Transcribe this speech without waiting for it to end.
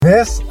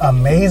This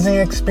amazing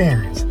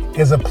experience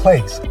is a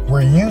place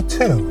where you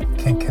too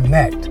can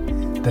connect,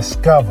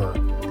 discover,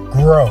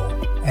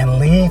 grow, and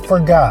lead for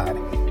God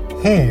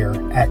here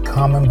at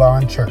Common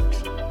Bond Church.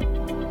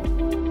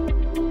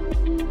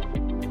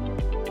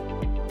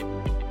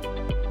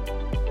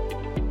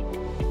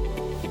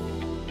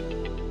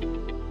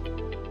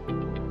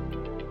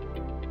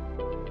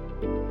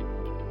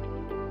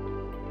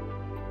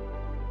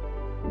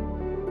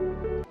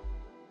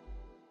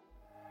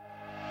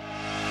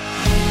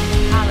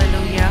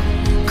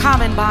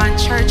 Common Bond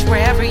Church,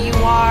 wherever you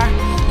are,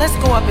 let's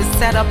go up and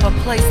set up a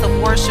place of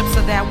worship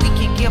so that we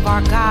can give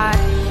our God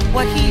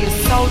what He is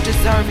so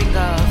deserving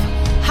of.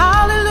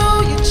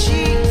 Hallelujah,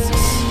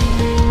 Jesus.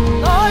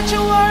 Lord,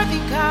 you're worthy,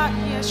 God.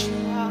 Yes, you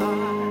are.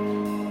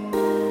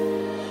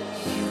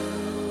 You,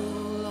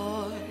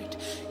 Lord,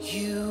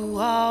 you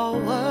are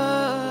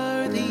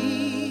worthy.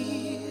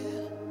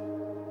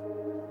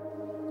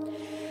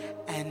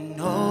 And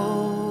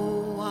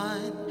no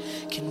one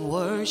can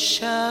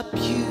worship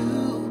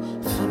you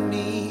for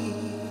me,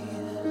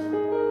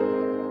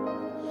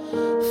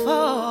 for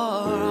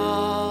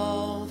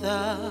all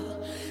the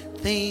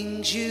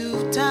things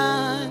you've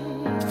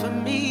done for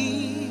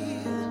me,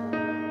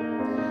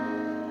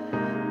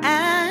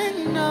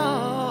 and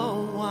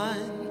no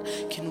one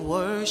can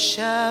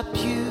worship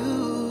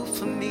you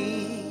for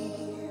me.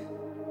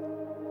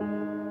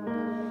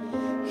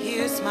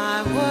 Here's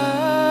my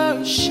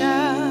worship,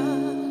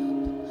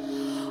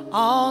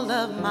 all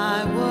of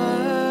my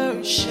worship.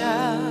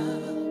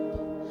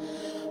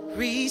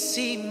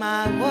 Receive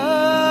my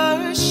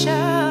worship,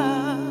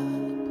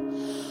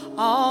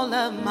 all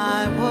of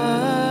my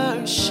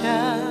worship.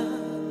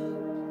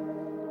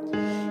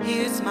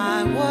 Here's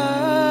my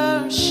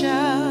worship,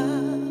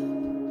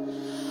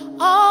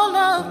 all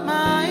of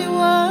my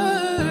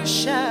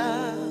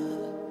worship.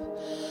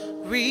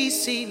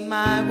 Receive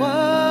my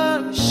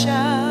worship,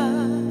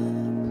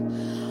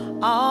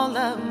 all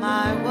of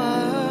my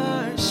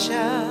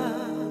worship.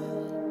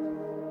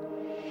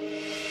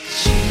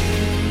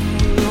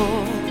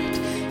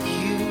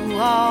 You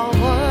are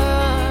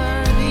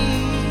worthy,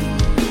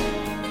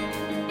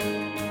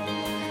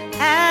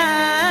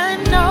 and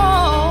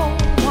no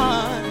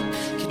one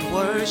can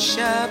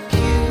worship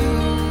you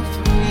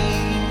for me,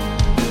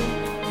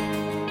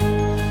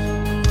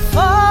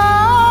 for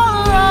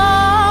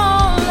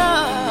all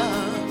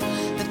of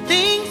the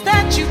things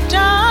that you've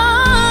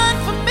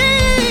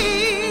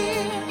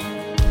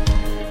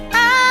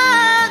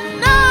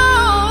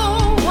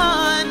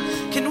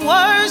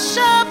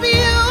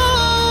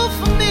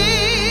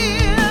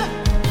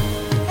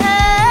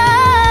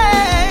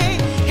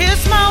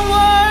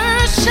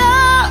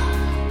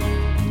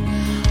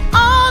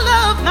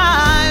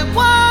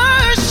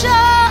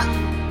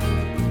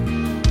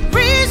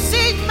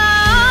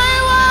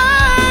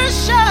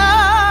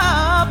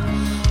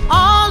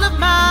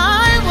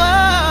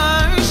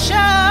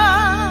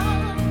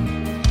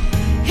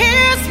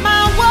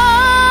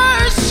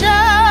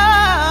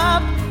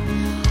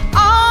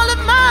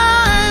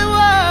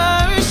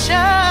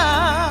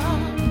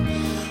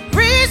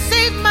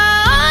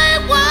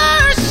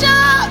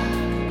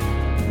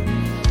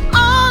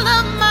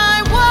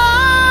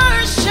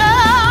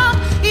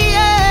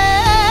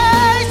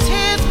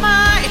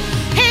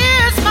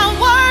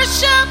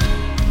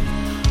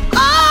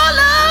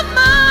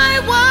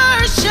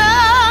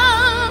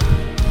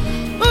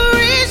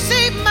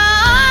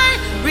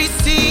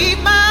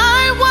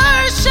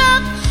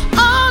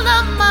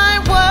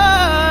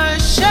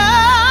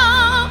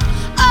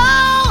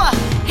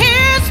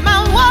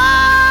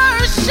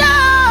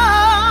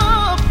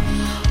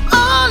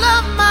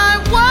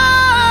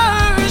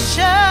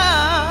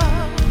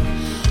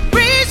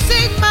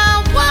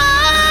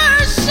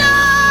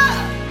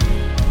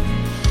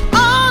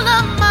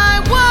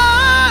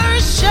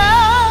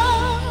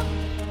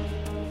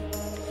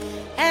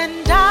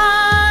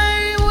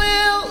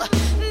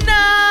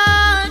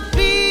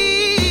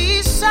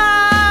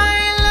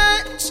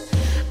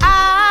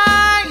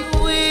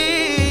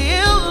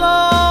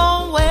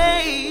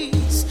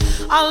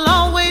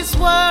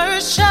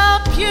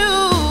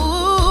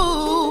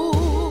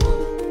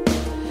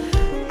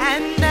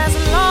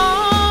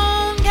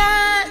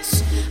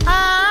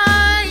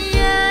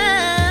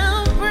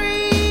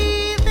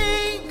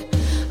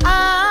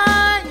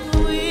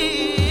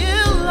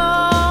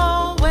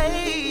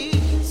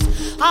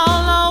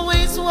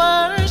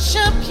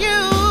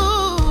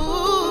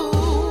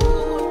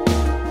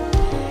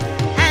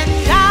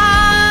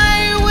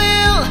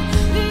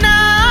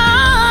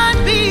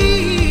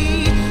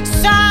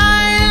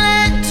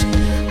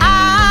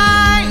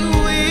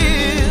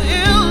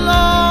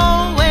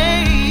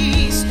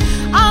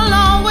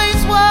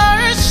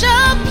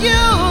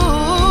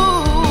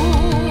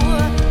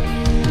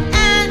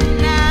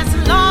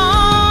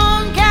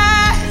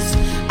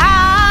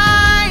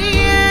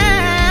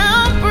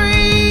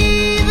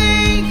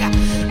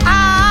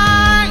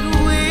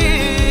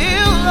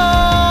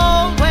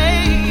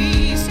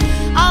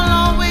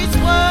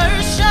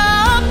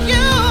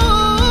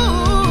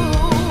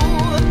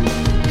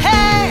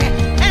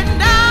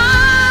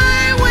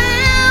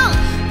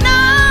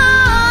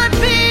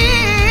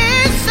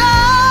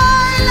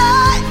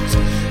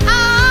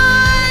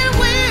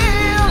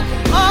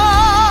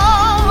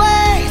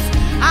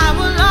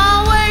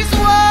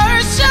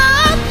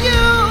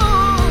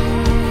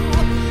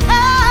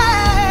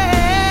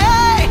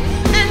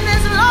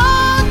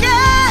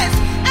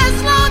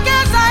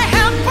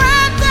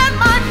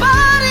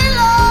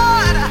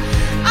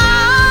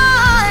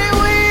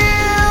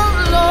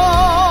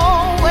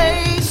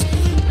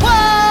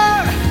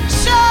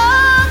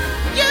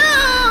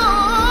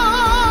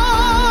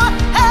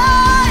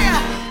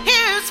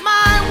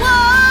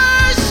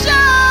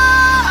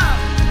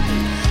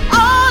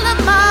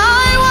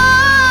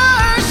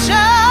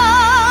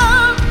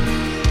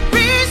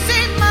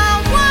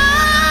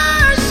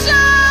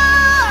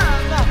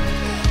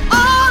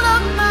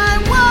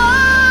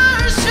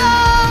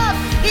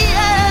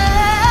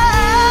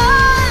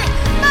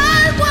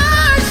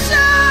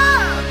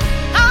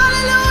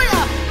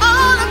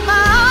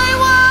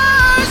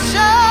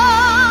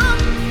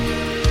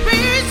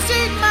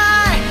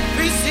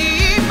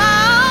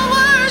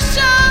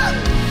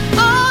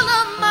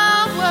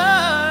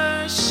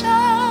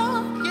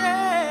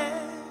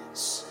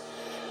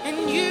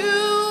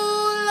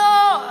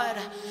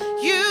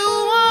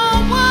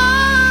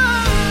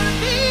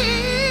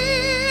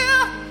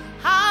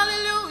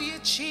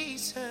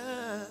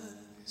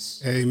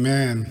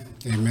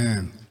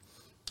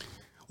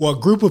Well, a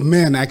group of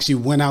men actually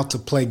went out to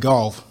play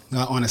golf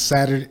on a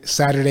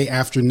Saturday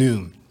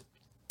afternoon.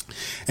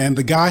 And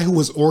the guy who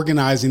was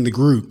organizing the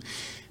group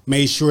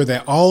made sure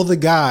that all the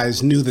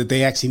guys knew that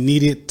they actually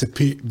needed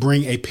to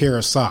bring a pair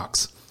of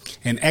socks,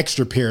 an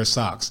extra pair of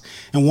socks.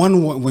 And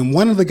when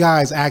one of the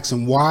guys asked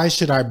him, why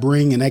should I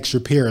bring an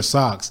extra pair of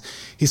socks?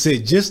 He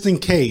said, just in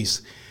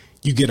case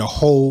you get a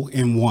hole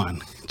in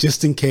one.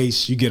 Just in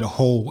case you get a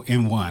hole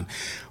in one.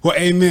 Well,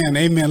 amen.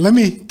 Amen. Let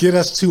me get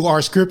us to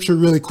our scripture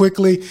really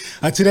quickly.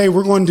 Today,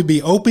 we're going to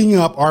be opening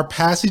up our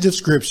passage of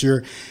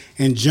scripture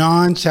in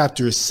John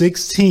chapter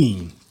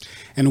 16.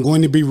 And I'm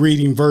going to be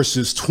reading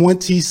verses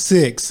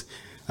 26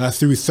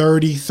 through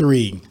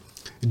 33.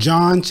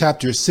 John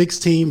chapter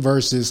 16,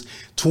 verses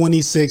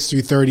 26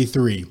 through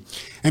 33.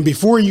 And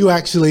before you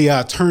actually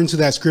turn to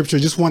that scripture, I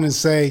just want to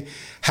say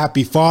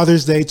happy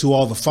Father's Day to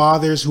all the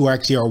fathers who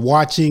actually are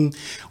watching.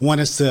 I want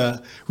us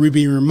to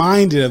be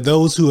reminded of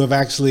those who have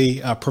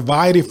actually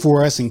provided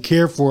for us and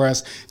cared for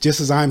us, just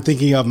as I'm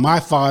thinking of my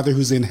father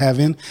who's in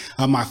heaven,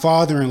 my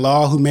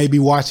father-in-law who may be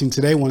watching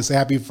today. I want to say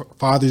happy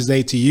Father's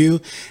Day to you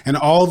and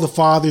all the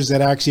fathers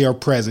that actually are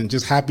present.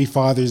 Just happy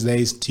Father's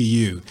Day to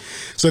you.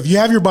 So if you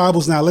have your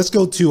Bibles now, let's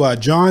go to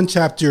John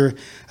chapter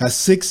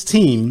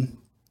 16.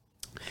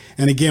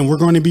 And again, we're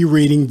going to be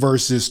reading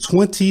verses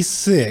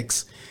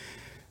 26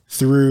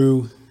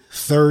 through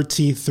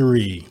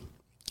 33.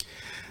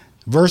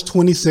 Verse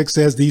 26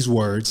 says these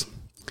words,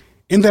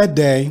 "In that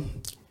day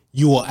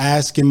you will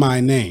ask in my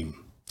name.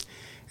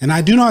 And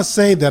I do not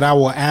say that I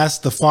will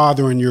ask the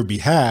Father on your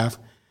behalf,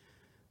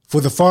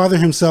 for the Father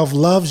himself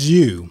loves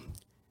you,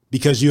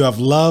 because you have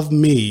loved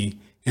me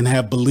and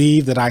have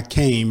believed that I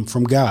came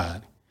from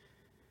God.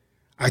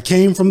 I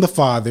came from the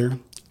Father,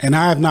 and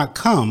I have not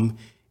come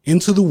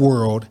into the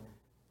world,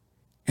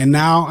 and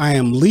now I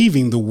am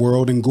leaving the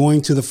world and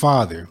going to the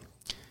Father."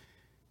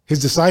 His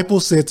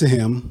disciples said to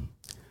him,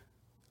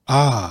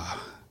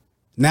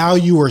 now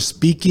you are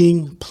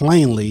speaking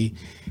plainly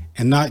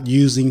and not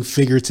using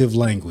figurative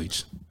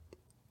language.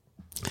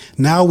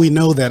 Now we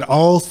know that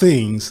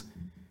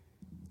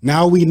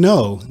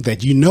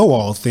you know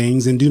all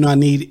things and do not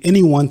need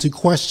anyone to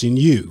question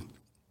you.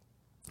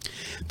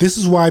 This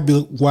is why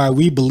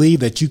we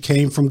believe that you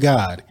came from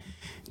God.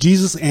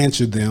 Jesus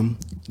answered them,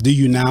 "Do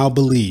you now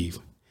believe?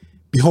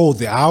 Behold,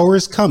 the hour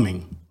is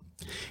coming.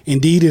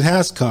 Indeed, it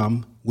has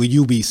come, when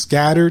you be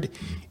scattered,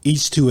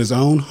 each to his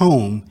own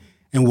home,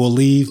 and will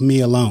leave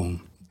me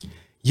alone.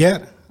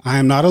 Yet I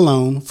am not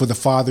alone, for the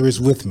Father is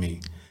with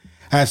me.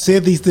 I have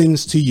said these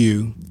things to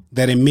you,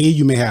 that in me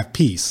you may have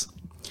peace.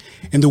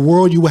 In the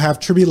world you will have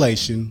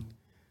tribulation,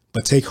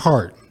 but take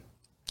heart.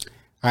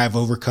 I have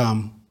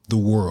overcome the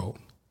world."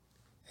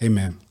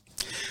 Amen.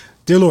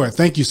 Dear Lord,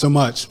 thank you so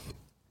much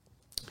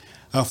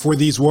for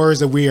these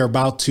words that we are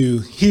about to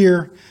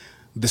hear,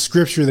 the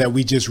scripture that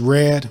we just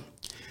read.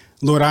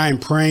 Lord, I am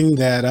praying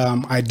that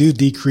I do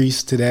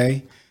decrease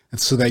today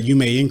so that you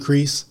may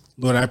increase.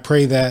 Lord, I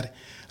pray that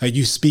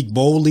you speak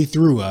boldly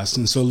through us.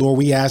 And so, Lord,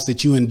 we ask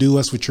that you endue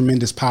us with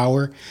tremendous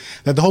power,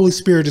 that the Holy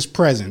Spirit is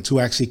present to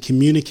actually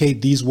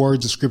communicate these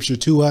words of scripture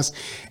to us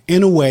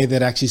in a way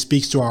that actually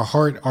speaks to our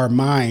heart, our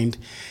mind,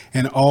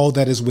 and all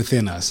that is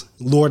within us.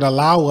 Lord,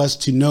 allow us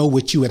to know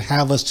what you would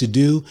have us to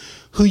do,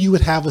 who you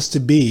would have us to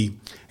be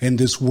in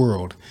this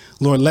world.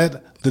 Lord,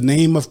 let the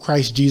name of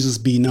Christ Jesus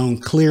be known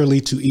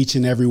clearly to each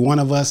and every one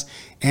of us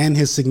and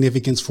his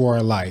significance for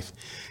our life.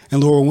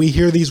 And Lord, when we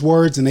hear these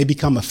words and they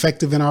become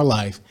effective in our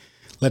life,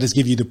 let us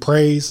give you the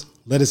praise.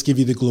 Let us give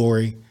you the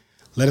glory.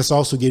 Let us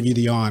also give you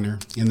the honor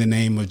in the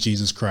name of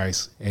Jesus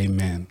Christ.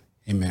 Amen.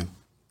 Amen.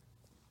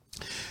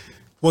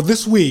 Well,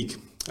 this week,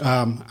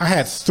 I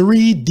had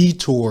 3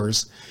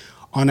 detours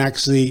on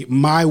actually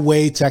my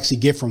way to actually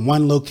get from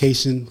one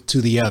location to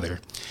the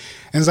other.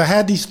 And as I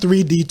had these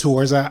 3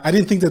 detours, I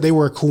didn't think that they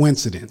were a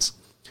coincidence.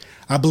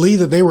 I believe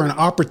that they were an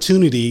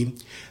opportunity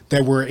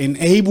that were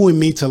enabling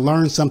me to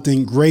learn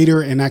something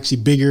greater and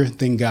actually bigger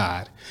than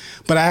God.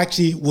 But I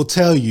actually will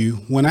tell you,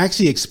 when I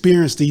actually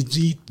experienced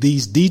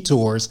these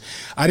detours,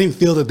 I didn't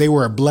feel that they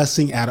were a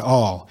blessing at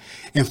all.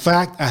 In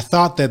fact, I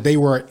thought that they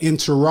were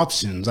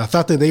interruptions. I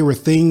thought that they were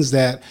things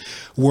that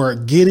were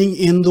getting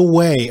in the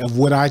way of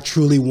what I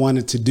truly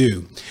wanted to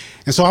do.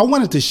 And so I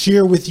wanted to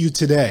share with you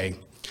today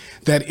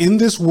that in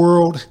this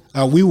world,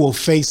 we will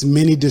face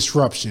many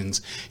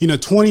disruptions.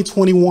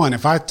 2021,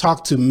 if I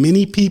talk to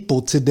many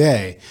people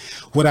today,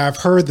 what I've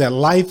heard that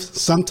life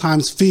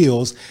sometimes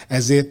feels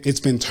as if it's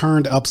been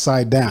turned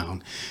upside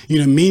down,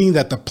 meaning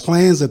that the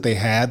plans that they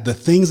had, the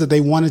things that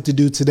they wanted to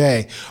do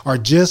today are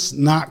just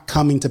not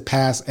coming to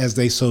pass as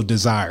they so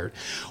desired.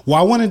 Well,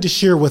 I wanted to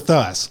share with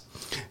us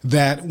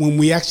that when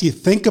we actually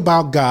think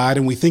about God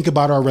and we think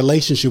about our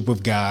relationship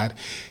with God,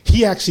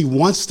 he actually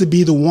wants to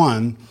be the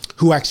one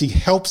who actually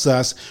helps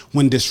us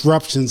when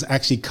disruptions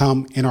actually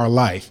come in our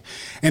life.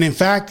 And in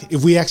fact,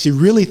 if we actually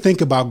really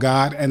think about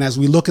God, and as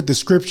we look at the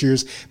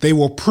scriptures, they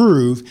will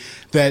prove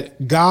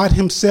that God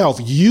himself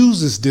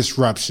uses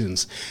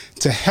disruptions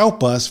to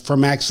help us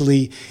from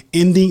actually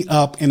ending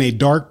up in a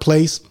dark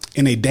place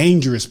in a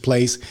dangerous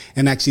place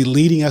and actually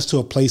leading us to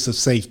a place of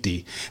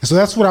safety. And so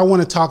that's what I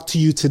want to talk to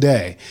you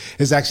today,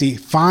 is actually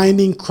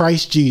finding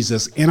Christ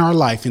Jesus in our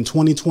life in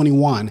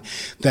 2021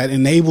 that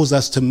enables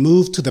us to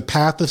move to the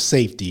path of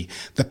safety,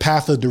 the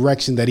path of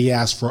direction that he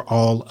has for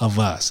all of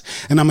us.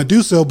 And I'm going to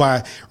do so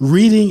by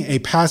reading a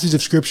passage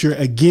of scripture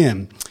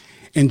again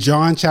in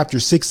John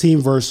chapter 16,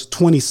 verse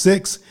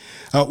 26.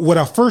 What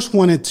I first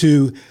wanted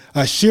to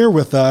share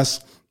with us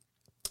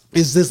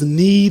is this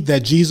need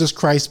that Jesus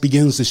Christ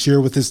begins to share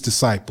with his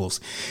disciples.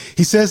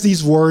 He says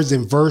these words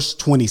in verse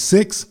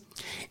 26,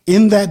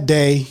 "In that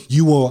day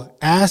you will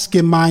ask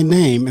in my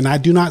name, and I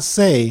do not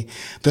say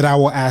that I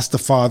will ask the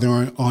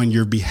Father on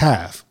your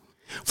behalf.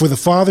 For the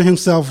Father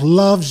himself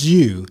loves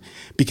you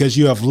because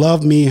you have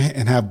loved me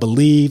and have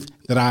believed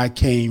that I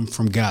came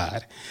from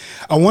God."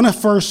 I want to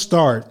first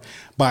start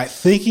by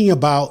thinking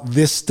about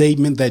this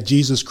statement that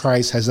Jesus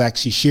Christ has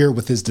actually shared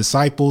with his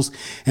disciples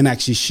and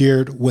actually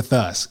shared with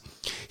us.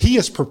 He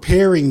is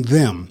preparing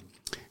them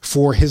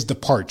for his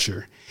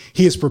departure.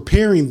 He is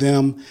preparing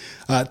them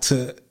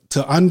to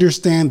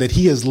understand that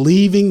he is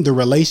leaving the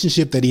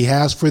relationship that he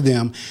has for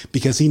them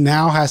because he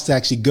now has to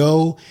actually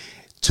go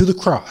to the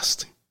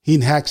cross. He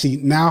actually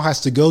now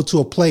has to go to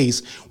a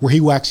place where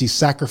he will actually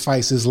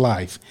sacrifice his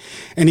life.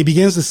 And he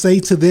begins to say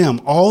to them,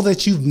 all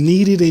that you've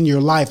needed in your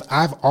life,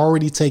 I've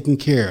already taken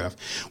care of.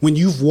 When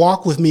you've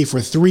walked with me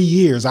for 3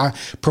 years, I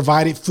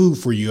provided food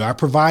for you. I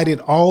provided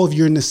all of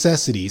your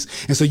necessities.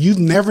 And so you've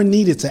never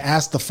needed to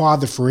ask the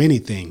Father for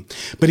anything.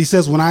 But he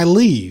says, when I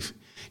leave,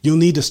 you'll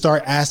need to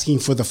start asking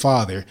for the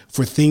Father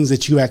for things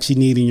that you actually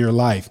need in your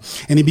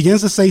life. And he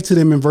begins to say to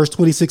them in verse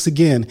 26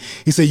 again,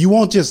 he said, you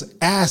won't just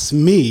ask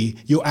me,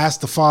 you'll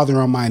ask the Father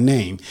on my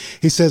name.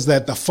 He says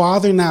that the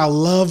Father now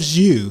loves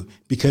you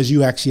because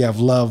you actually have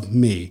loved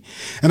me.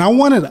 And I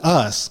wanted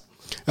us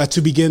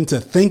to begin to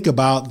think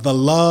about the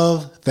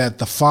love that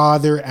the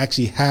Father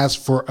actually has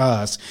for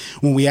us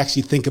when we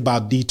actually think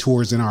about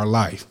detours in our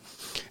life.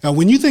 Now,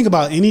 when you think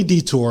about any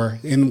detour,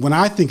 and when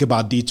I think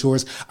about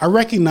detours, I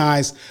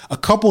recognize a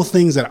couple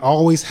things that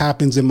always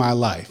happens in my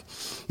life.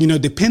 You know,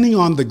 depending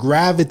on the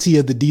gravity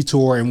of the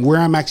detour and where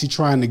I'm actually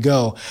trying to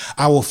go,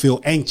 I will feel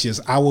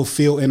anxious. I will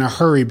feel in a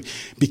hurry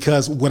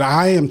because what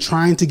I am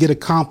trying to get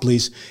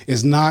accomplished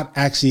is not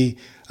actually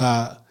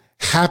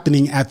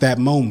happening at that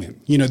moment.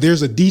 You know,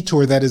 there's a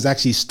detour that is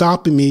actually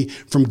stopping me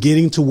from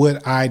getting to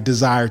what I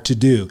desire to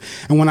do.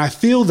 And when I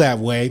feel that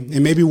way,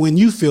 and maybe when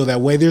you feel that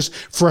way, there's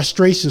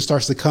frustration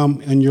starts to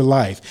come in your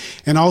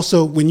life. And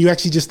also when you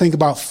actually just think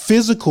about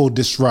physical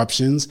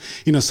disruptions,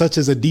 you know, such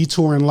as a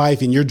detour in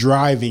life and you're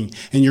driving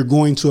and you're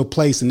going to a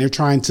place and they're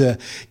trying to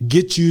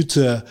get you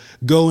to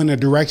go in a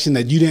direction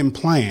that you didn't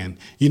plan.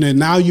 You know,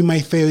 now you may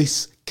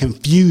face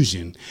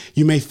confusion.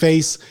 You may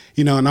face,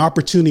 you know, an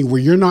opportunity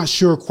where you're not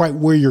sure quite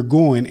where you're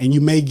going and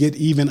you may get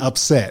even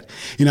upset.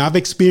 You know, I've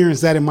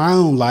experienced that in my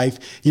own life,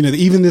 you know,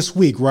 even this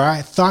week where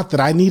I thought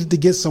that I needed to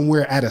get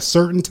somewhere at a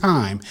certain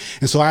time.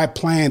 And so I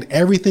planned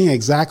everything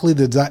exactly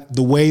the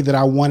way that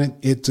I wanted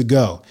it to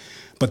go.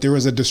 But there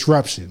was a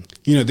disruption.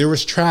 You know, there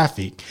was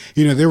traffic.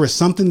 You know, there was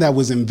something that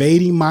was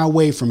invading my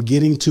way from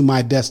getting to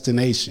my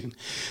destination.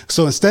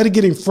 So instead of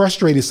getting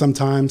frustrated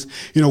sometimes,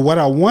 you know, what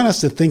I want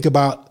us to think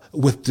about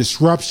with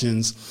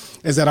disruptions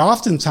is that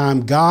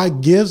oftentimes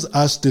God gives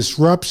us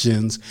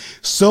disruptions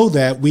so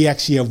that we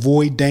actually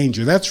avoid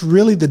danger. That's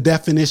really the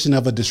definition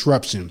of a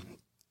disruption.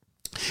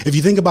 If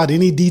you think about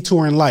any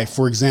detour in life,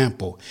 for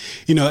example,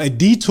 you know, a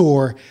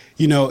detour,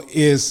 you know,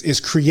 is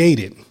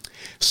created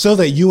so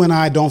that you and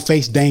I don't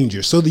face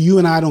danger, so that you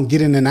and I don't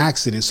get in an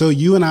accident, so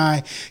you and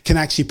I can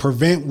actually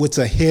prevent what's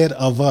ahead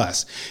of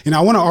us. And I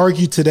want to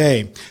argue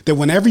today that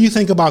whenever you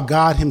think about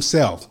God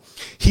himself,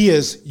 he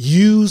has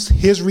used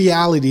his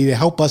reality to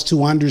help us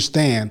to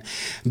understand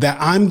that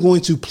I'm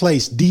going to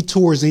place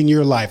detours in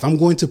your life. I'm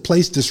going to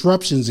place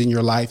disruptions in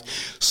your life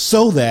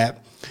so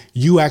that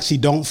you actually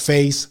don't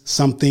face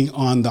something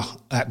on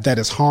that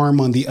is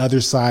harm on the other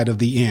side of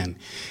the end.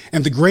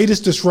 And the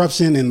greatest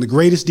disruption and the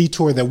greatest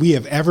detour that we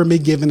have ever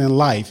been given in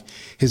life,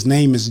 his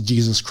name is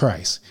Jesus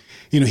Christ.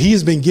 You know, he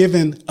has been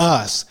given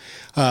us,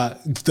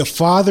 the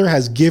Father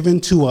has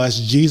given to us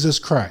Jesus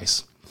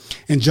Christ.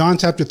 In John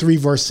chapter 3,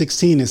 verse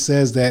 16, it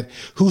says that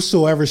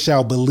whosoever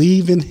shall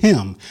believe in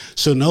him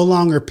shall no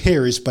longer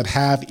perish, but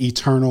have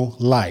eternal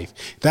life.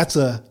 That's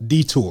a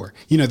detour.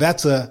 You know,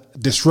 that's a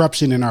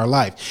disruption in our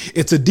life.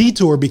 It's a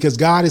detour because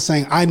God is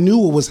saying, I knew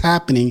what was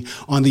happening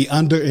on the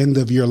under end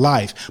of your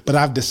life, but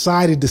I've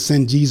decided to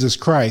send Jesus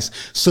Christ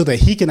so that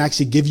he can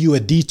actually give you a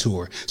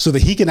detour, so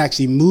that he can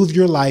actually move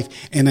your life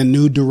in a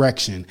new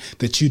direction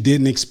that you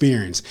didn't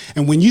experience.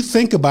 And when you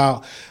think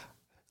about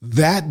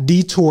that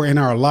detour in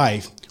our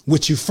life,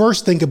 what you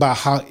first think about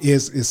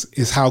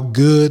is how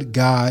good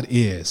God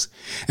is.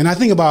 And I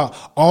think about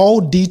all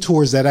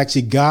detours that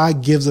actually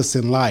God gives us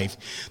in life.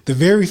 The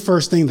very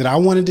first thing that I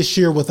wanted to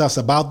share with us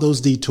about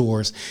those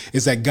detours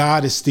is that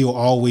God is still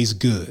always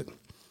good.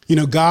 You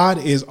know, God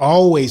is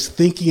always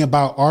thinking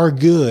about our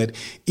good,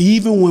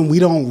 even when we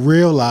don't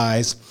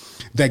realize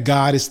that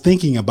God is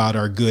thinking about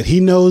our good. He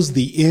knows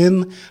the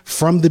end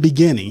from the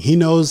beginning. He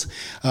knows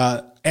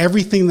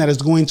everything that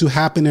is going to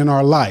happen in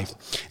our life.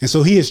 And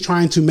so he is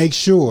trying to make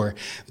sure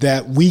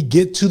that we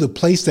get to the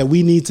place that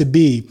we need to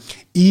be,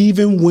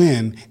 even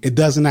when it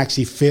doesn't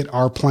actually fit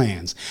our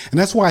plans. And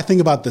that's why I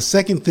think about the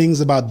second things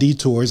about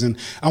detours. And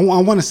I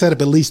want to set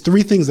up at least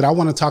three things that I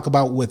want to talk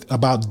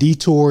about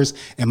detours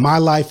in my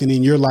life and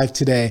in your life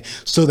today,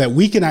 so that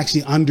we can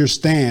actually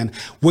understand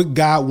what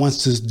God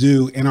wants to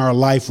do in our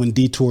life when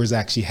detours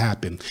actually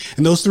happen.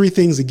 And those three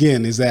things,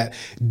 again, is that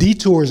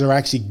detours are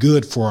actually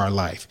good for our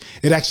life.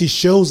 It actually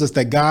shows us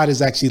that God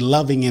is actually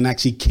loving and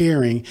actually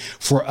caring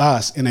for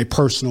us in a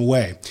personal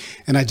way.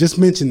 And I just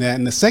mentioned that.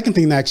 And the second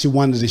thing that I actually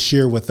wanted to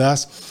share with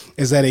us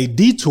is that a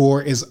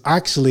detour is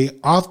actually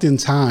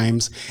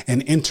oftentimes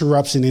an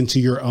interruption into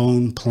your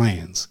own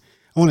plans.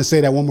 I want to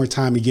say that one more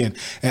time again.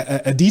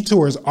 A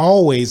detour is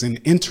always an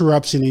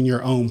interruption in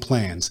your own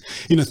plans.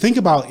 Think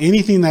about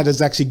anything that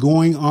is actually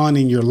going on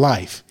in your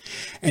life,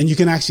 and you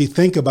can actually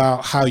think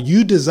about how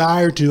you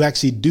desire to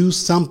actually do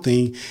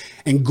something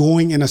and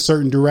going in a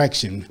certain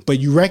direction, but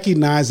you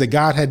recognize that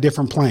God had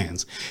different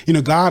plans.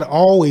 God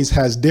always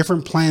has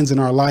different plans in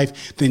our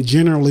life than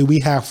generally we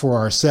have for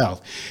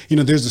ourselves.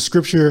 There's a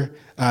scripture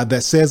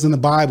that says in the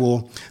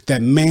Bible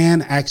that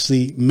man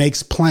actually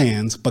makes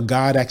plans, but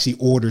God actually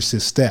orders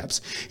his steps.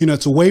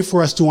 It's a way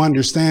for us to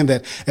understand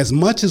that as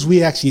much as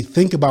we actually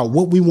think about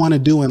what we want to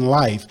do in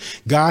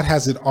life, God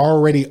has it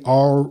already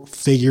all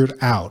figured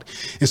out.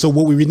 And so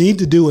what we need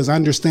to do is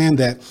understand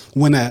that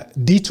when a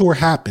detour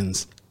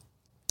happens,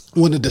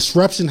 when a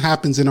disruption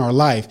happens in our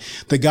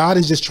life, that God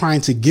is just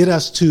trying to get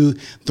us to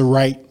the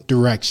right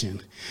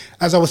direction.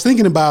 As I was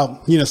thinking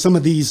about, some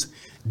of these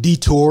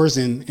detours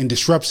and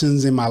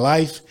disruptions in my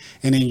life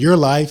and in your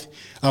life,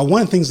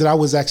 one of the things that I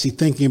was actually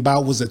thinking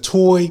about was a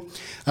toy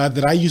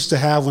that I used to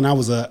have when I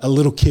was a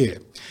little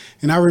kid.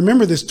 And I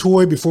remember this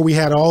toy before we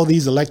had all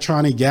these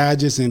electronic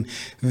gadgets, and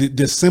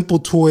this simple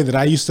toy that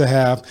I used to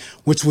have,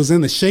 which was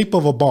in the shape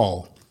of a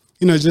ball,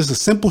 just a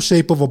simple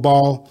shape of a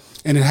ball.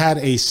 And it had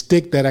a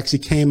stick that actually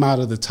came out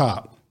of the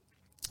top.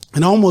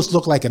 It almost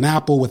looked like an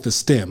apple with a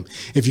stem,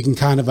 if you can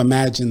kind of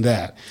imagine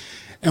that.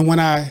 And when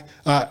I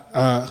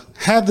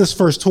had this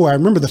first toy, I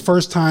remember the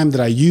first time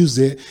that I used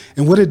it.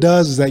 And what it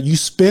does is that you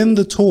spin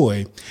the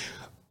toy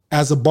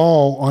as a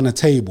ball on a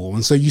table.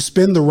 And so you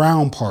spin the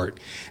round part.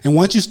 And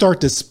once you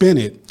start to spin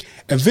it,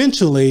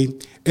 eventually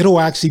it'll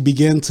actually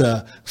begin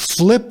to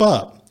flip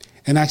up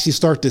and actually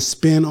start to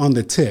spin on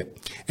the tip.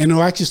 And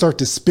it'll actually start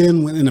to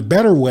spin in a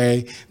better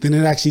way than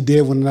it actually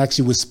did when it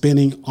actually was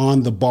spinning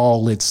on the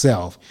ball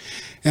itself.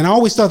 And I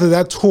always thought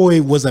that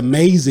toy was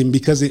amazing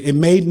because it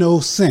made no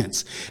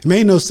sense. It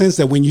made no sense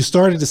that when you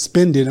started to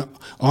spin it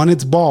on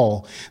its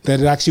ball, that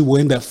it actually will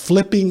end up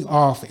flipping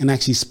off and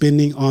actually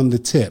spinning on the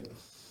tip.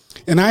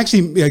 And I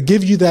actually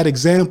give you that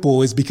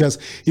example is because,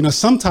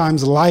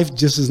 sometimes life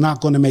just is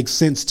not going to make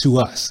sense to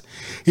us.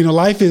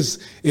 Life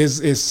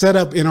is set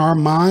up in our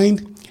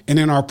mind and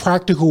in our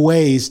practical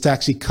ways to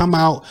actually come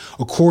out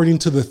according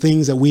to the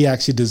things that we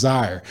actually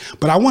desire.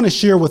 But I want to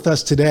share with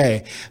us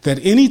today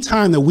that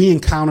anytime that we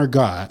encounter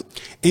God,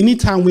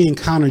 anytime we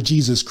encounter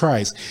Jesus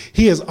Christ,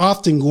 he is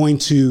often going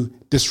to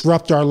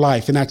disrupt our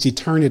life and actually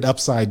turn it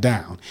upside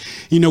down.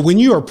 When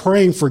you are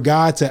praying for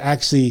God to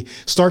actually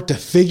start to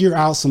figure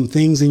out some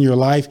things in your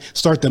life,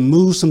 start to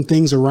move some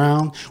things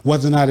around,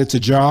 whether or not it's a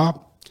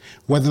job,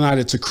 whether or not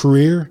it's a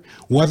career,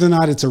 whether or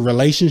not it's a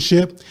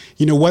relationship,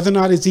 whether or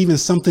not it's even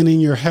something in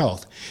your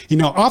health.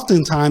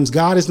 Oftentimes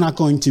God is not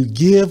going to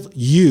give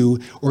you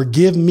or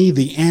give me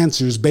the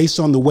answers based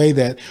on the way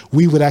that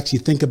we would actually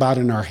think about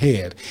in our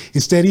head.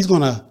 Instead, he's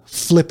going to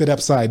flip it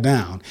upside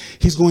down.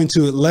 He's going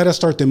to let us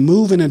start to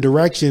move in a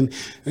direction,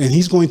 and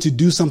he's going to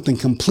do something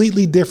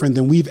completely different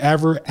than we've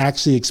ever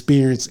actually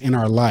experienced in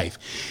our life.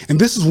 And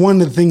this is one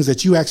of the things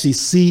that you actually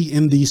see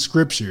in these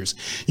scriptures.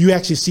 You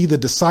actually see the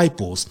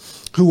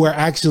disciples who are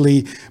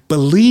actually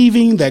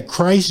believing that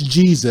Christ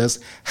Jesus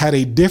had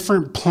a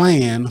different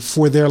plan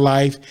for their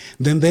life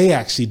than they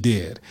actually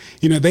did.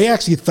 They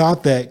actually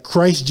thought that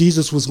Christ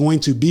Jesus was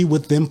going to be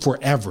with them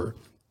forever.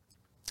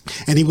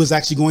 And he was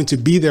actually going to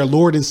be their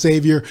Lord and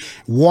Savior,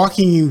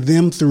 walking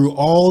them through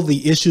all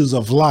the issues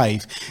of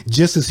life,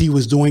 just as he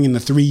was doing in the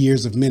 3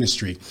 years of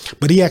ministry.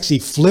 But he actually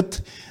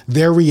flipped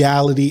their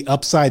reality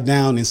upside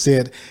down and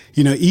said,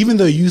 even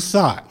though you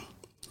thought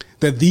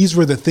that these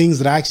were the things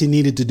that I actually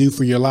needed to do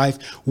for your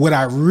life, what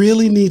I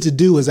really need to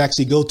do is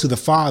actually go to the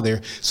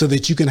Father so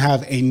that you can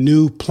have a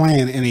new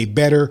plan and a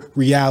better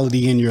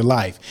reality in your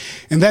life.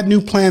 And that new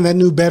plan, that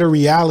new better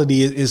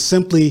reality is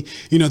simply,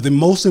 the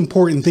most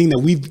important thing that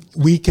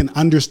we can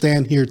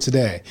understand here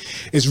today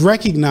is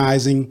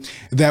recognizing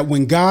that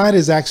when God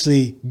is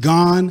actually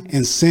gone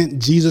and sent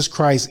Jesus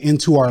Christ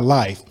into our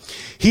life,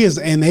 he has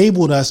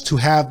enabled us to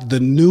have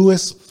the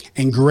newest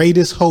and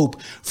greatest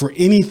hope for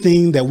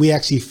anything that we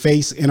actually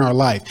face in our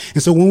life.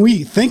 And so when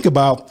we think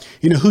about,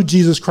 who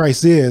Jesus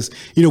Christ is,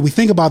 we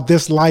think about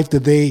this life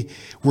that they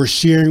were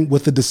sharing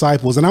with the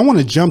disciples. And I want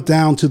to jump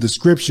down to the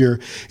scripture,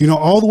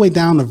 all the way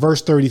down to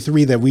verse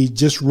 33 that we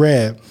just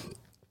read.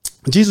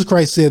 Jesus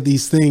Christ said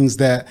these things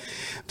that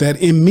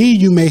in me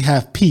you may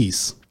have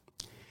peace.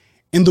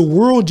 In the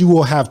world you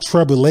will have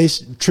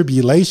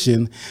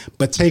tribulation,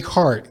 but take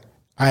heart,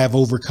 I have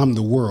overcome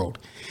the world.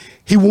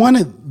 He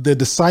wanted the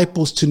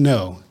disciples to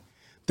know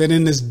that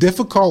in this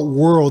difficult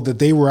world that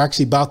they were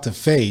actually about to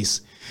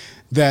face,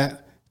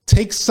 that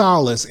take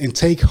solace and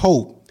take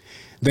hope,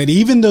 that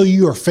even though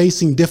you are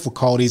facing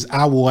difficulties,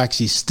 I will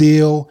actually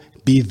still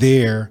be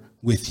there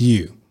with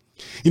you.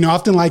 I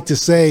often like to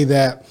say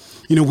that,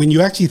 when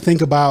you actually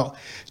think about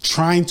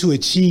trying to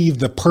achieve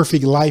the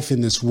perfect life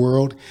in this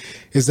world,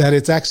 is that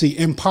it's actually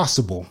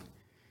impossible.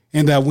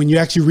 And that when you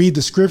actually read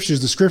the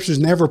scriptures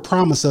never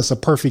promise us a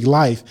perfect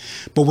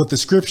life. But what the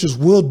scriptures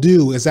will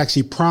do is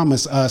actually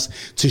promise us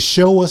to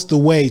show us the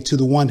way to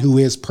the one who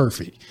is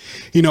perfect.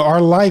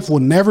 Our life will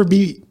never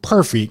be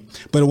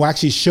perfect, but it will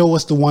actually show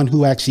us the one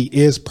who actually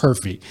is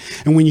perfect.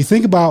 And when you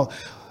think about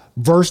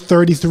verse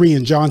 33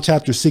 in John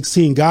chapter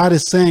 16, God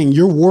is saying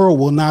your world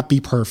will not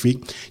be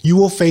perfect. You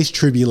will face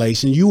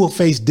tribulation. You will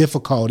face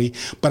difficulty,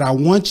 but I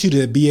want you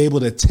to be able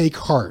to take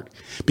heart,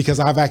 because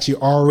I've actually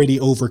already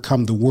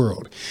overcome the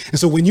world. And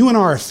so when you and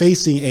I are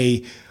facing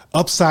a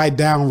upside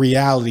down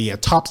reality, a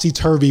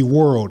topsy-turvy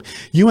world,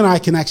 you and I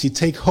can actually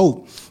take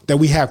hope that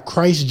we have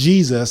Christ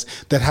Jesus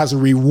that has a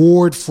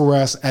reward for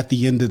us at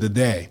the end of the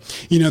day.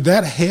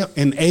 That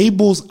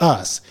enables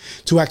us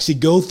to actually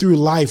go through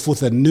life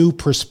with a new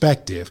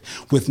perspective,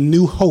 with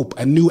new hope,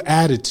 a new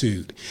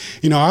attitude.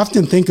 I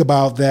often think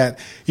about that,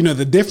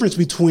 the difference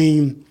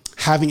between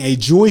having a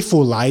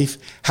joyful life,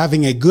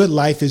 having a good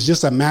life is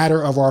just a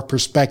matter of our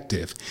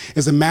perspective.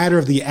 It's a matter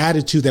of the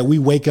attitude that we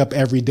wake up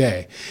every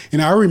day.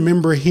 I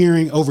remember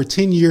hearing over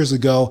 10 years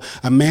ago,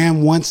 a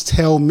man once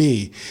tell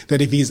me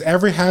that if he's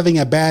ever having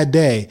a bad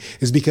day,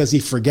 it's because he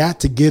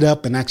forgot to get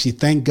up and actually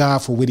thank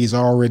God for what he's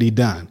already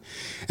done.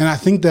 And I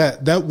think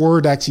that that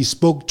word actually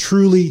spoke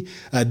truly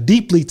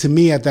deeply to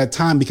me at that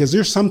time, because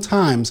there's some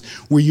times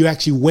where you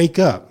actually wake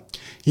up,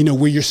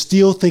 where you're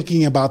still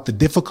thinking about the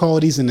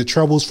difficulties and the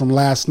troubles from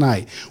last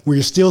night, where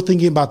you're still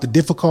thinking about the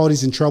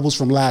difficulties and troubles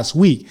from last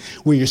week,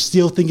 where you're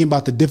still thinking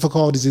about the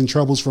difficulties and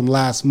troubles from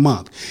last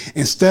month,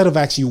 instead of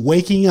actually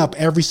waking up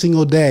every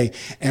single day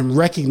and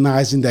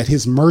recognizing that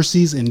his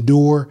mercies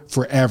endure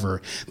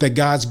forever, that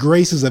God's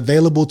grace is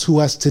available to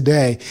us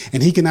today,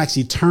 and he can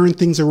actually turn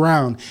things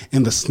around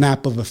in the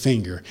snap of a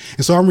finger.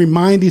 And so I'm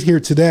reminded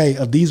here today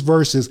of these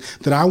verses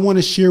that I want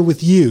to share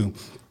with you,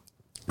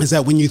 is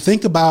that when you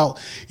think about,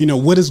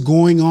 what is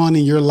going on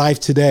in your life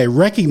today,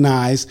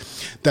 recognize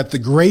that the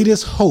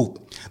greatest hope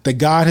that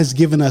God has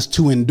given us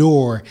to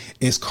endure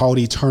is called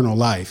eternal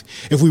life.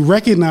 If we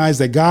recognize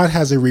that God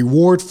has a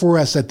reward for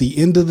us at the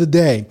end of the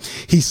day,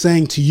 he's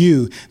saying to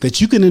you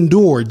that you can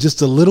endure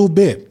just a little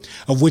bit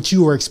of what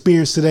you are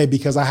experiencing today,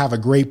 because I have a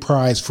great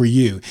prize for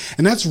you.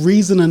 And that's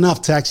reason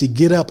enough to actually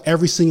get up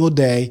every single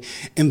day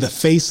in the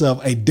face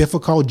of a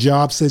difficult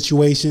job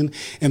situation,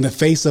 in the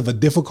face of a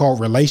difficult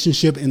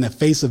relationship, in the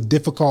face of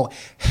difficult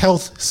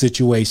health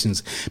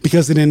situations,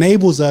 because it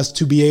enables us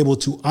to be able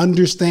to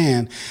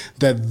understand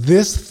that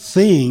this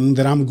thing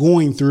that I'm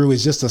going through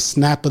is just a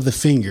snap of the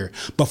finger.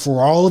 But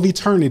for all of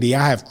eternity,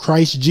 I have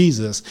Christ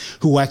Jesus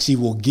who actually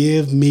will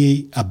give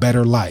me a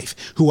better life,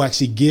 who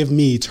actually give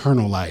me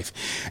eternal life.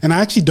 And I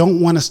actually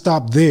don't want to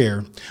stop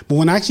there. But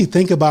when I actually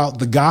think about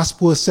the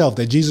gospel itself,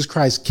 that Jesus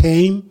Christ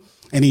came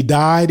and he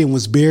died and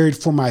was buried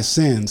for my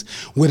sins,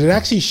 what it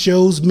actually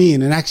shows me,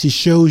 and it actually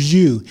shows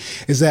you,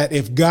 is that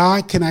if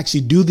God can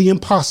actually do the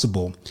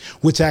impossible,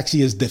 which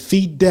actually is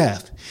defeat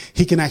death,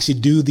 he can actually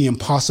do the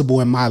impossible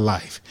in my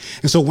life.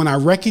 And so when I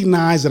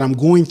recognize that I'm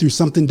going through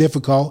something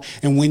difficult,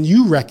 and when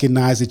you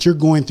recognize that you're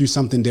going through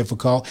something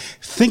difficult,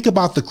 think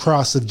about the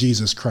cross of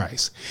Jesus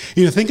Christ.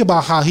 Think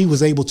about how he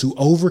was able to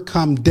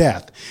overcome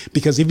death,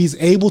 because if he's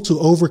able to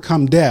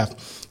overcome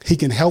death, he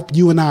can help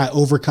you and I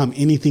overcome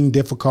anything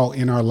difficult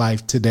in our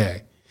life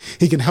today.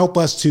 He can help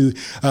us to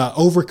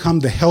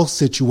overcome the health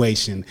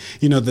situation,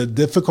 the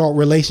difficult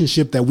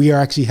relationship that we are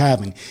actually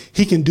having.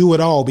 He can do it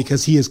all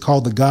because he is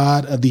called the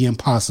God of the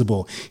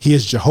impossible. He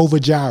is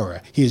Jehovah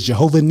Jireh. He is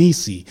Jehovah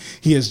Nisi.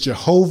 He is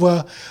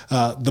Jehovah,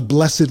 the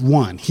Blessed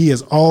One. He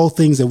is all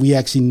things that we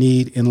actually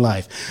need in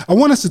life. I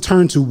want us to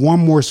turn to one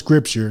more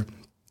scripture,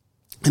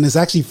 and it's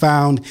actually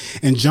found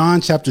in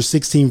John chapter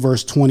 16,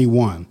 verse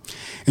 21.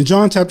 In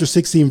John chapter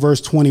 16, verse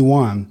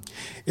 21,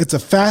 it's a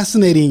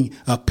fascinating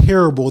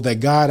parable that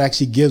God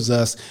actually gives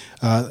us,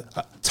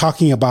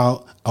 talking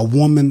about a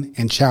woman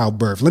and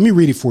childbirth. Let me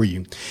read it for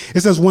you.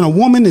 It says, when a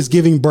woman is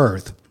giving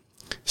birth,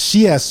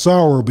 she has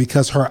sorrow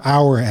because her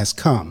hour has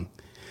come.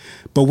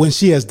 But when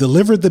she has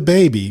delivered the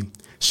baby,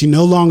 she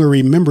no longer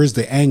remembers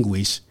the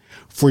anguish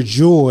for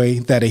joy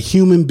that a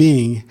human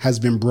being has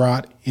been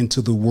brought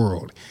into the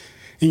world.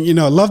 And,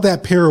 I love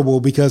that parable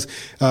because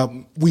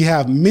we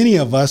have many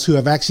of us who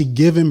have actually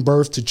given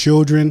birth to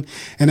children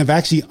and have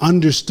actually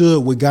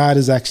understood what God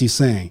is actually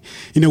saying.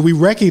 We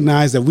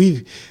recognize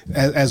that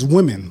as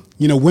women,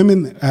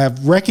 women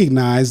have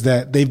recognized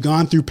that they've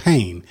gone through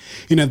pain.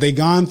 They've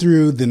gone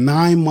through the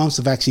 9 months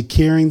of actually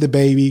carrying the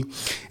baby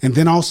and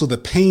then also the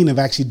pain of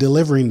actually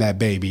delivering that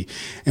baby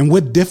and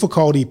what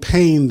difficulty,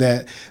 pain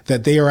that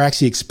they are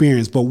actually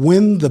experiencing. But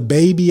when the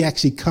baby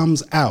actually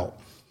comes out,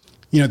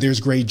 there's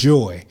great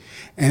joy.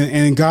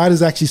 And God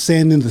is actually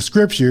saying in the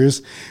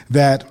scriptures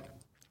that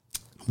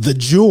the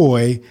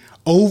joy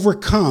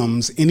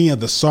overcomes any of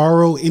the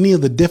sorrow, any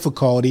of the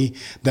difficulty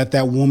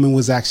that woman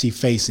was actually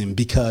facing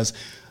because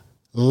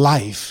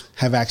life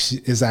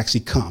is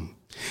actually come.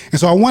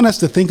 And so I want us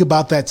to think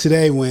about that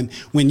today when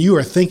you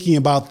are thinking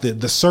about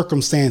the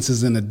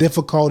circumstances and the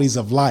difficulties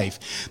of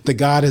life that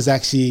God has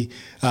actually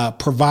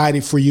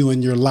provided for you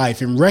in your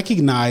life, and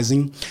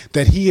recognizing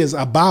that he is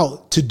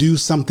about to do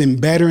something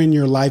better in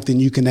your life than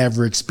you can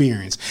ever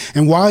experience.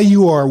 And while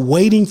you are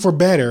waiting for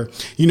better,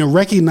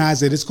 recognize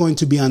that it's going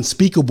to be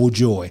unspeakable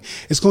joy.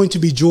 It's going to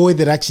be joy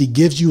that actually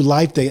gives you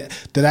life,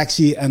 that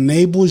actually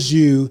enables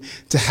you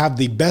to have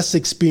the best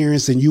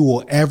experience than you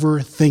will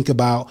ever think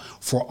about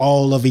for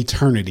all of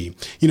eternity.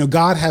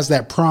 God has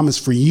that promise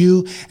for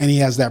you, and he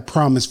has that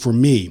promise for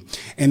me.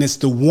 And it's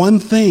the one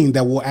thing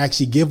that will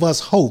actually give us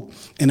hope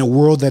in a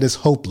world that is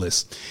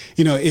hopeless.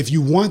 If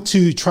you want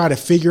to try to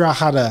figure out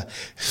how to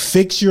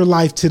fix your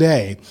life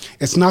today,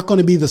 it's not going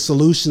to be the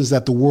solutions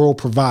that the world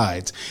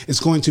provides. It's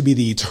going to be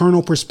the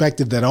eternal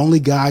perspective that only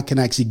God can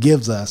actually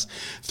give us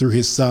through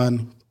his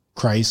son,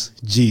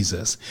 Christ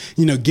Jesus.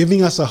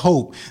 Giving us a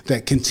hope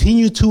that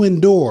continue to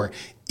endure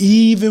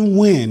even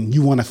when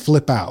you want to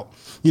flip out.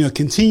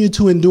 Continue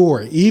to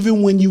endure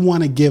even when you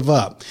want to give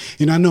up.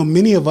 I know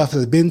many of us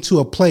have been to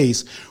a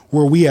place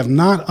where we have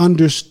not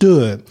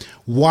understood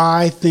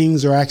why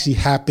things are actually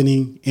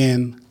happening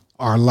in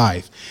our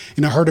life.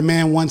 I heard a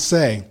man once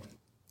say,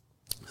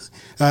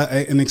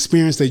 an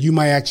experience that you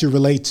might actually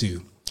relate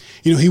to.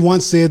 He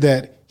once said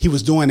that he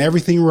was doing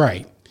everything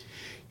right.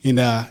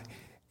 And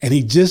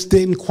he just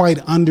didn't quite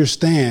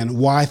understand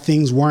why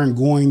things weren't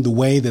going the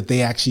way that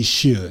they actually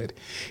should.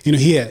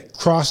 He had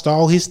crossed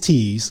all his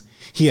T's.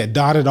 He had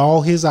dotted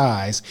all his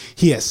I's.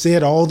 He had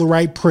said all the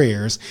right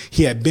prayers.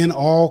 He had been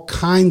all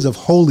kinds of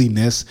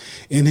holiness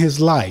in his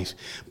life,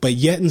 but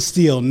yet and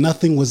still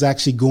nothing was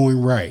actually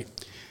going right.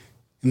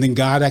 And then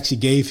God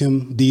actually gave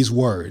him these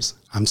words: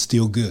 I'm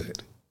still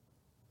good.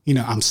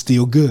 I'm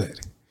still good.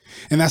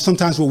 And that's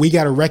sometimes what we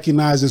got to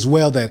recognize as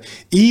well, that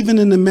even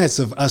in the midst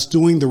of us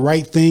doing the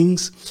right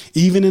things,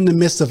 even in the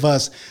midst of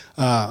us,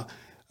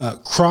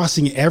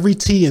 crossing every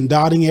T and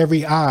dotting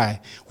every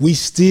I, we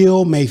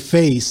still may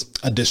face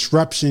a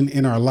disruption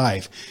in our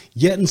life.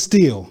 Yet and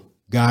still,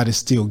 God is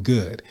still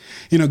good.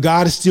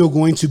 God is still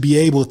going to be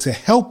able to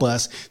help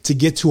us to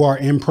get to our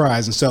end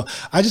prize. And so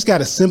I just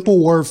got a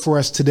simple word for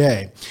us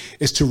today,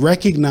 is to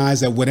recognize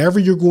that whatever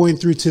you're going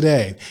through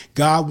today,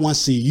 God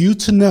wants you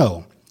to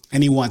know,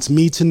 and he wants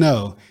me to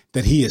know,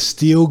 that he is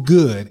still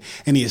good,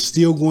 and he is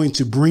still going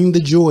to bring the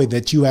joy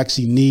that you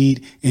actually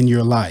need in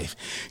your life.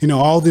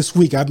 All this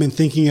week, I've been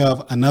thinking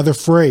of another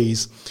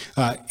phrase,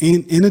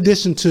 in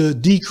addition to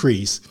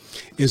decrease,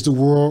 is the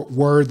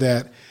word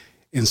that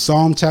in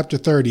Psalm chapter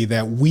 30,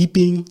 that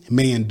weeping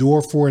may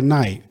endure for a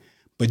night,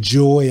 but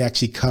joy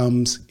actually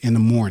comes in the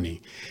morning.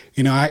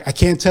 I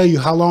can't tell you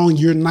how long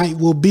your night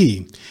will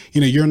be.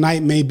 Your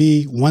night may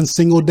be one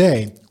single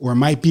day, or it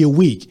might be a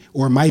week,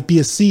 or it might be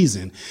a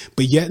season,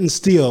 but yet and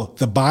still,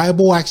 the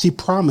Bible actually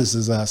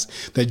promises us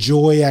that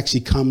joy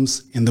actually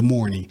comes in the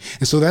morning.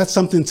 And so that's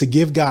something to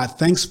give God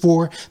thanks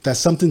for. That's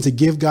something to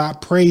give God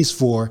praise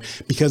for,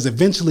 because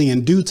eventually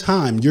in due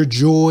time, your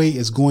joy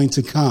is going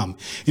to come.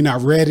 I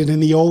read it in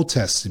the Old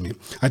Testament.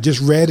 I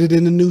just read it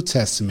in the New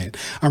Testament.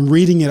 I'm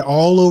reading it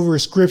all over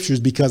scriptures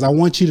because I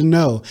want you to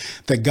know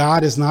that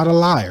God is not a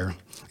liar.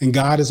 And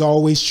God is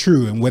always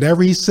true. And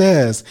whatever he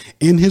says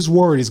in his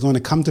word is going to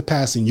come to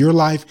pass in your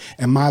life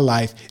and my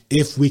life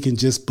if we can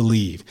just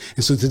believe.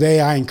 And so today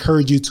I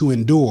encourage you to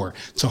endure,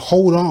 to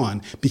hold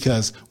on,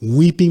 because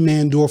weeping may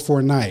endure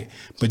for a night,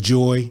 but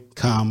joy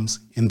comes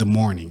in the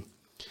morning.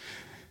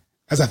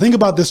 As I think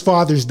about this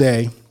Father's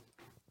Day,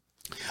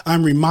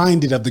 I'm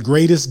reminded of the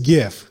greatest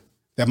gift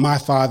that my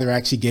father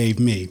actually gave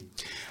me.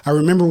 I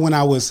remember when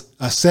I was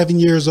 7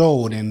 years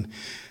old, and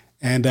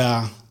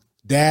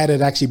Dad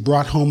had actually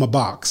brought home a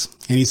box,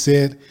 and he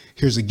said,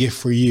 "Here's a gift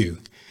for you."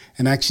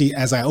 And actually,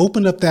 as I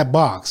opened up that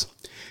box,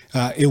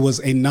 it was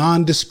a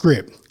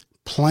nondescript,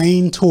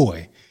 plain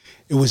toy.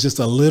 It was just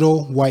a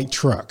little white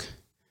truck.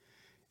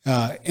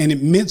 And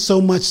it meant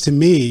so much to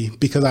me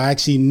because I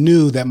actually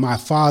knew that my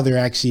father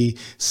actually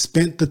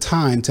spent the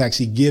time to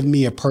actually give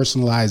me a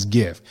personalized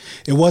gift.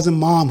 It wasn't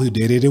Mom who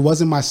did it. It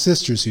wasn't my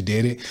sisters who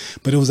did it,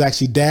 but it was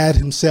actually Dad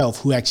himself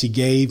who actually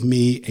gave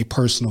me a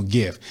personal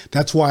gift.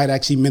 That's why it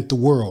actually meant the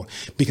world,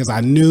 because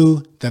I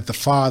knew that the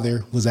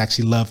Father was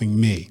actually loving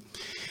me.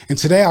 And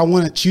today I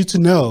want you to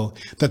know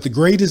that the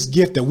greatest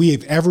gift that we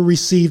have ever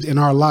received in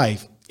our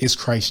life is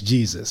Christ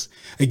Jesus.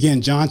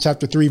 Again, John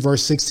chapter 3,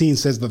 verse 16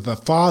 says that the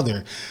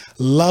Father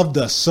loved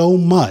us so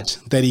much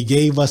that he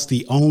gave us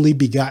the only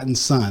begotten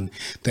Son,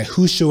 that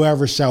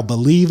whosoever shall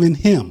believe in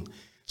him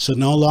shall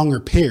no longer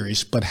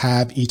perish, but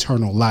have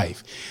eternal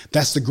life.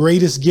 That's the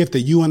greatest gift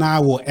that you and I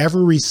will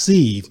ever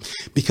receive,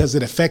 because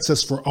it affects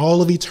us for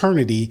all of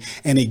eternity,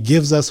 and it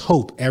gives us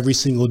hope every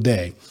single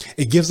day.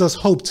 It gives us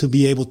hope to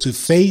be able to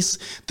face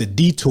the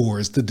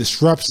detours, the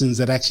disruptions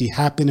that actually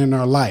happen in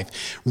our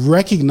life,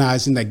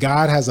 recognizing that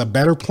God has a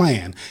better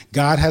plan.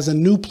 God has a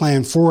new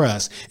plan for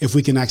us if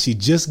we can actually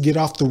just get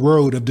off the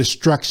road of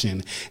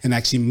destruction and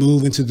actually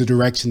move into the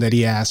direction that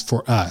he has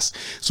for us.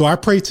 So I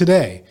pray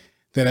today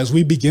that as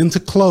we begin to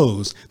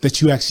close,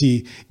 that you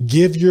actually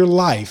give your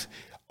life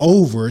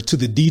over to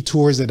the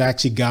detours that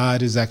actually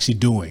God is actually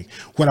doing.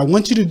 What I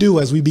want you to do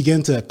as we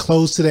begin to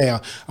close today,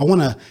 I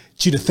want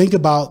you to think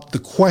about the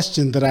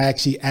question that I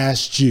actually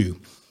asked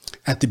you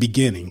at the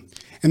beginning.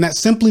 And that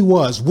simply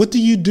was, what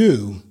do you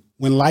do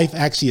when life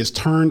actually is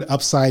turned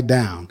upside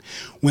down,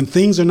 when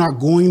things are not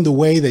going the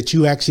way that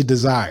you actually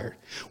desired?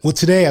 Well,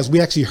 today, as we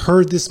actually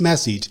heard this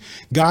message,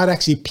 God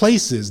actually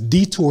places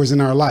detours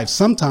in our life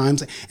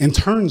sometimes and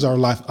turns our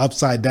life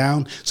upside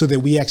down so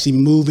that we actually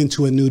move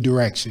into a new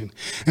direction.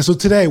 And so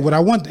today, what I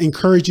want to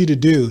encourage you to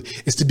do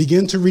is to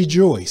begin to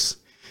rejoice.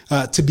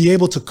 To be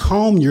able to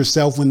calm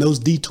yourself when those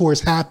detours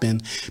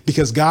happen,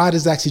 because God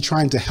is actually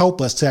trying to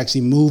help us to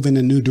actually move in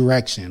a new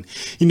direction.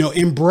 You know,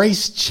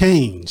 embrace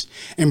change,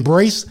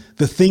 embrace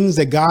the things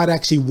that God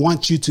actually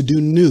wants you to do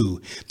new,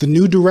 the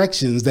new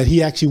directions that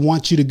he actually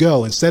wants you to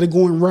go. Instead of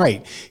going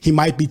right, he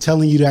might be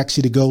telling you to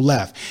actually to go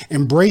left.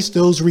 Embrace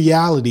those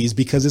realities,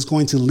 because it's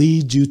going to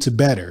lead you to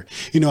better.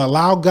 You know,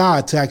 allow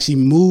God to actually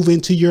move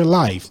into your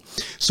life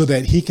so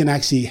that he can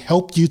actually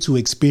help you to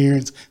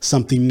experience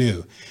something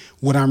new.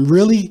 What I'm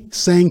really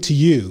saying to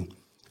you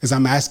is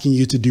I'm asking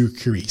you to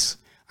decrease.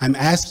 I'm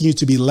asking you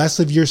to be less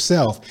of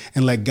yourself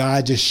and let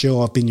God just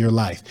show up in your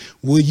life.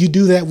 Will you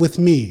do that with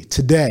me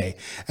today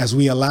as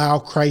we allow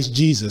Christ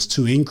Jesus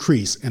to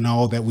increase in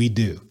all that we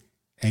do?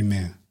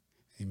 Amen.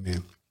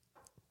 Amen.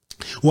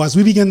 Well, as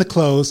we begin to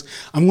close,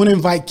 I'm going to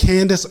invite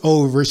Candace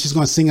over. She's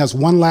going to sing us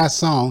one last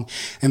song,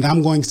 and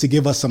I'm going to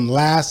give us some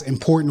last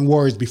important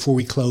words before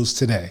we close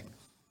today.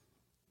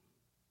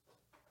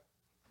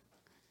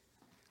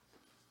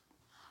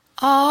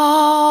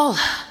 All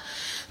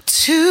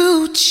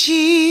to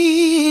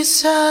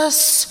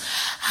Jesus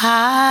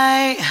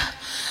I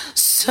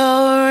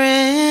surrender,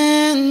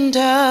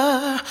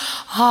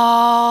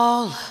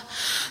 all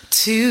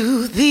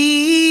to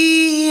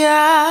thee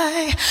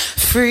I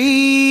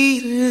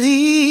freely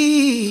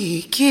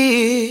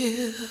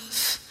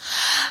give.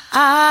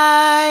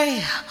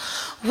 I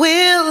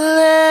will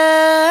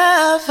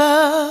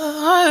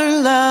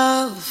ever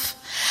love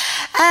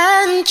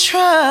and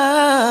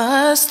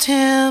trust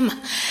him,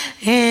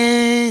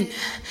 in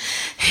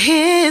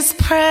his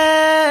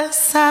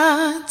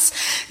presence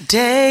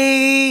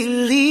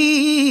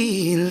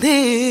daily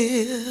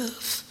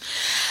live.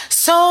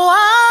 So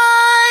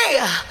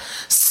I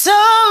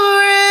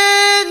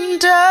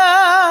surrender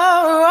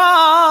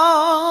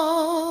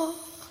all.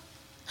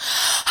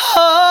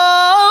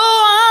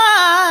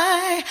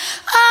 Oh,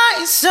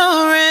 I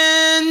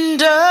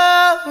surrender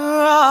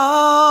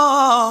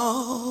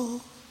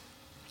all.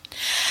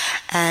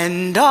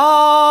 And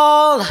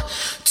all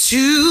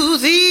to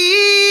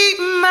thee,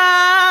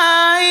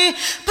 my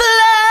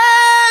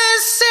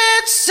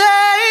blessed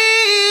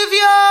Savior,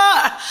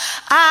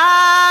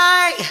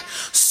 I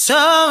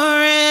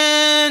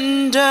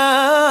surrender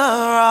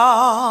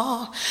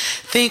all.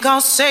 Think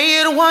I'll say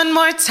it one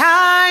more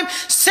time.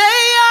 Say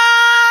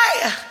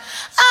I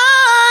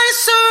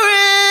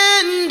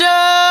surrender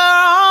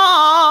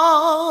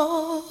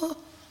all.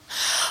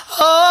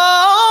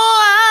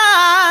 Oh,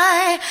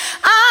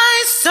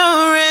 I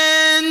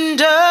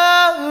surrender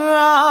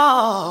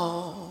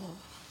all.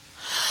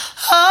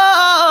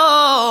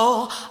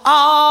 Oh,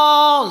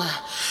 all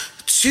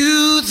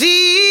to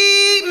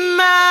thee,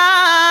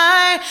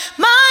 my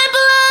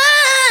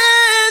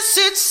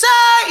blessed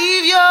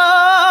Savior,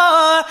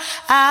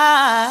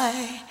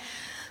 I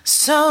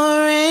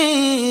surrender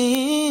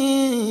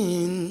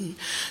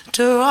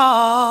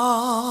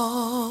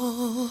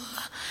all.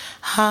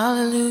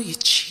 Hallelujah,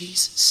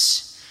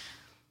 Jesus.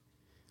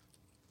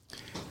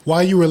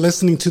 While you were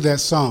listening to that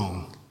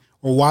song,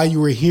 or while you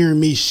were hearing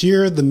me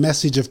share the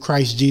message of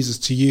Christ Jesus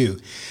to you,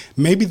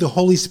 maybe the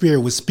Holy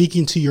Spirit was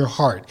speaking to your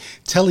heart,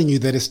 telling you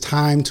that it's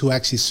time to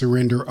actually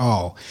surrender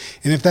all.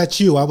 And if that's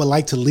you, I would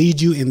like to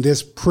lead you in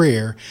this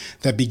prayer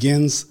that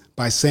begins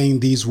by saying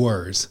these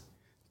words.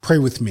 Pray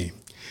with me.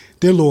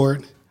 Dear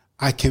Lord,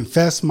 I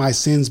confess my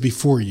sins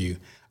before you.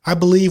 I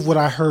believe what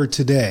I heard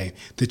today,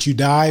 that you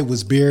died,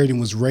 was buried, and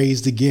was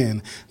raised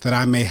again, that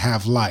I may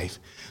have life.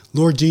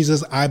 Lord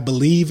Jesus, I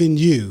believe in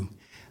you,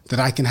 that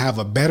I can have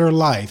a better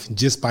life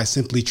just by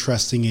simply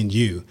trusting in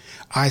you.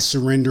 I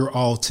surrender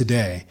all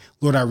today.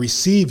 Lord, I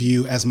receive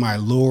you as my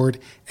Lord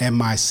and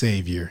my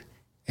Savior.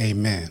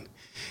 Amen.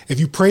 If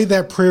you pray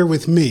that prayer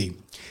with me,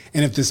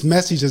 And if this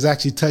message has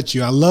actually touched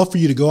you, I'd love for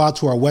you to go out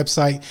to our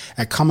website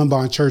at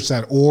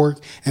commonbondchurch.org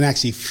and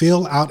actually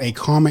fill out a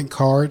comment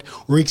card,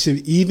 or you can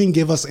even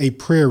give us a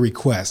prayer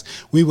request.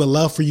 We would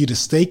love for you to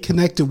stay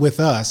connected with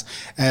us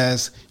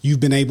as you've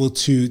been able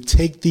to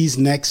take these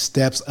next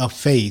steps of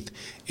faith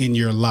in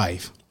your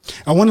life.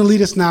 I want to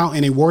lead us now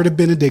in a word of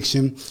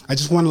benediction. I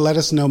just want to let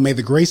us know, may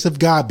the grace of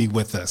God be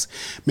with us.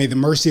 May the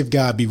mercy of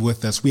God be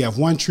with us. We have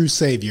one true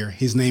Savior.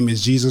 His name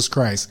is Jesus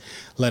Christ.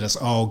 Let us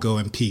all go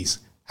in peace.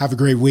 Have a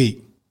great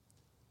week.